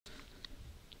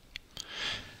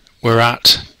We're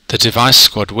at the Device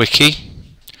Squad wiki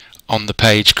on the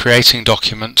page Creating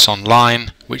Documents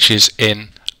Online, which is in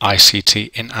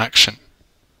ICT in Action.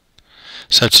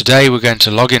 So today we're going to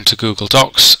log into Google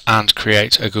Docs and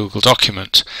create a Google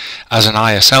document. As an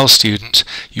ISL student,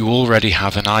 you already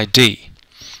have an ID,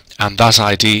 and that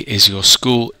ID is your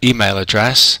school email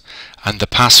address, and the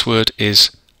password is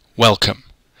welcome.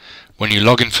 When you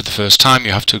log in for the first time,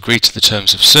 you have to agree to the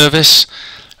terms of service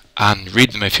and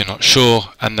read them if you're not sure,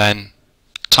 and then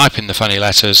type in the funny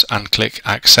letters and click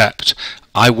accept.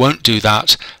 I won't do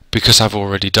that because I've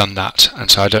already done that, and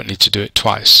so I don't need to do it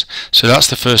twice. So that's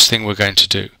the first thing we're going to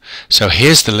do. So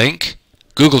here's the link,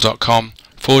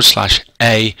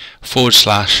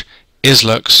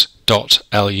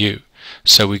 google.com/a/islux.lu.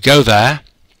 So we go there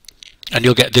and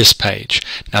you'll get this page.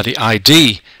 Now the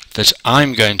ID that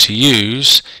I'm going to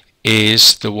use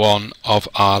is the one of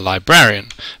our librarian,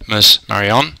 Ms.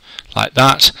 Marion, like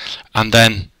that, and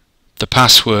then the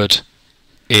password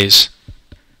is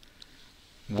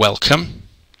welcome.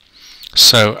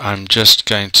 So I'm just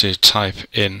going to type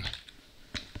in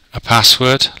a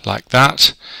password like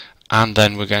that, and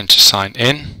then we're going to sign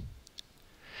in.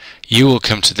 You will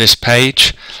come to this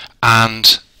page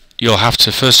and you'll have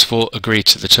to first of all agree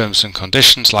to the terms and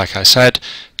conditions, like I said,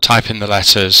 type in the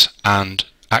letters and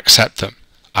accept them.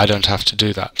 I don't have to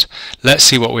do that. Let's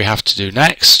see what we have to do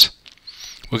next.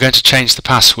 We're going to change the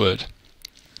password.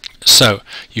 So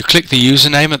you click the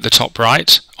username at the top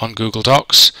right on Google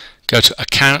Docs, go to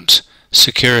Account,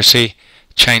 Security,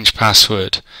 Change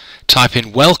Password. Type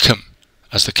in welcome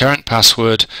as the current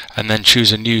password and then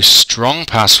choose a new strong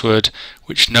password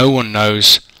which no one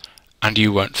knows and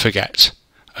you won't forget.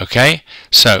 Okay,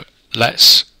 so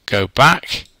let's go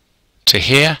back to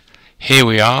here. Here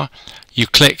we are. You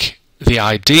click the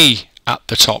ID at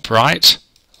the top right,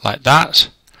 like that.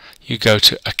 You go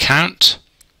to Account,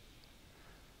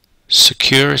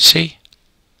 Security,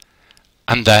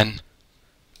 and then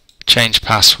Change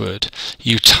Password.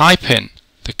 You type in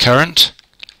the current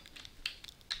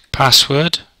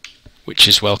password, which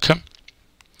is welcome,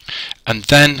 and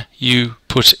then you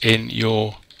put in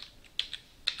your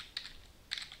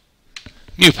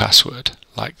new password,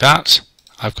 like that.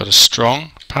 I've got a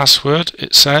strong password,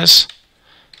 it says.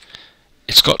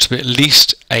 It's got to be at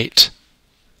least 8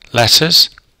 letters,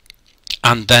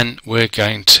 and then we're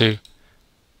going to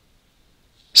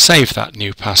save that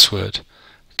new password.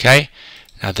 Okay,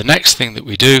 now the next thing that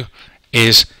we do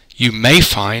is you may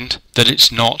find that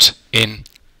it's not in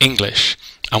English,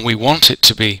 and we want it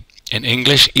to be in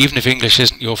English, even if English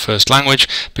isn't your first language,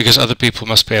 because other people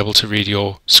must be able to read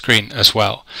your screen as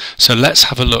well. So let's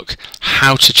have a look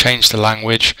how to change the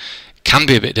language. It can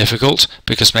be a bit difficult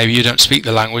because maybe you don't speak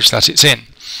the language that it's in.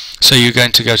 So you're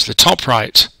going to go to the top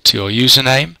right to your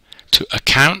username, to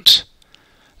Account,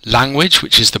 Language,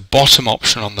 which is the bottom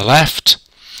option on the left,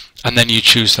 and then you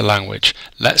choose the language.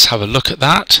 Let's have a look at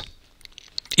that,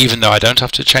 even though I don't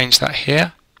have to change that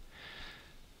here.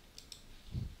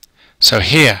 So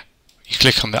here you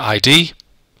click on the ID,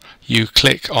 you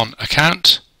click on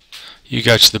Account, you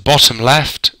go to the bottom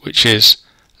left, which is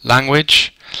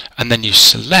Language, and then you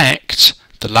select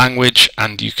the language,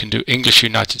 and you can do English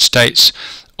United States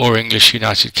or English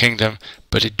United Kingdom,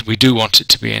 but we do want it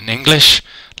to be in English,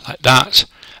 like that,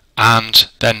 and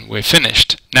then we're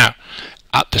finished. Now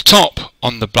at the top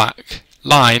on the black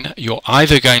line you're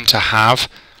either going to have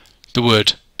the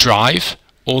word Drive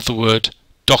or the word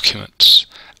Documents,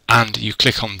 and you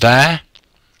click on there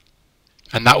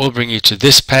and that will bring you to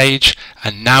this page,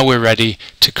 and now we're ready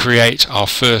to create our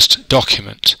first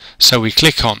document. So we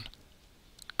click on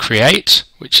Create,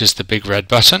 which is the big red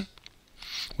button.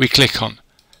 We click on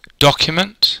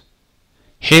Document.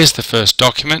 Here's the first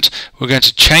document. We're going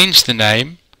to change the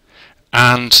name,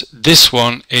 and this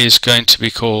one is going to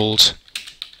be called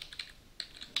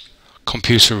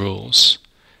Computer Rules.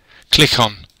 Click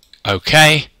on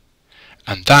OK,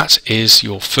 and that is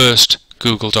your first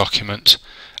Google document,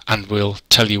 and we'll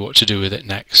tell you what to do with it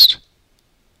next.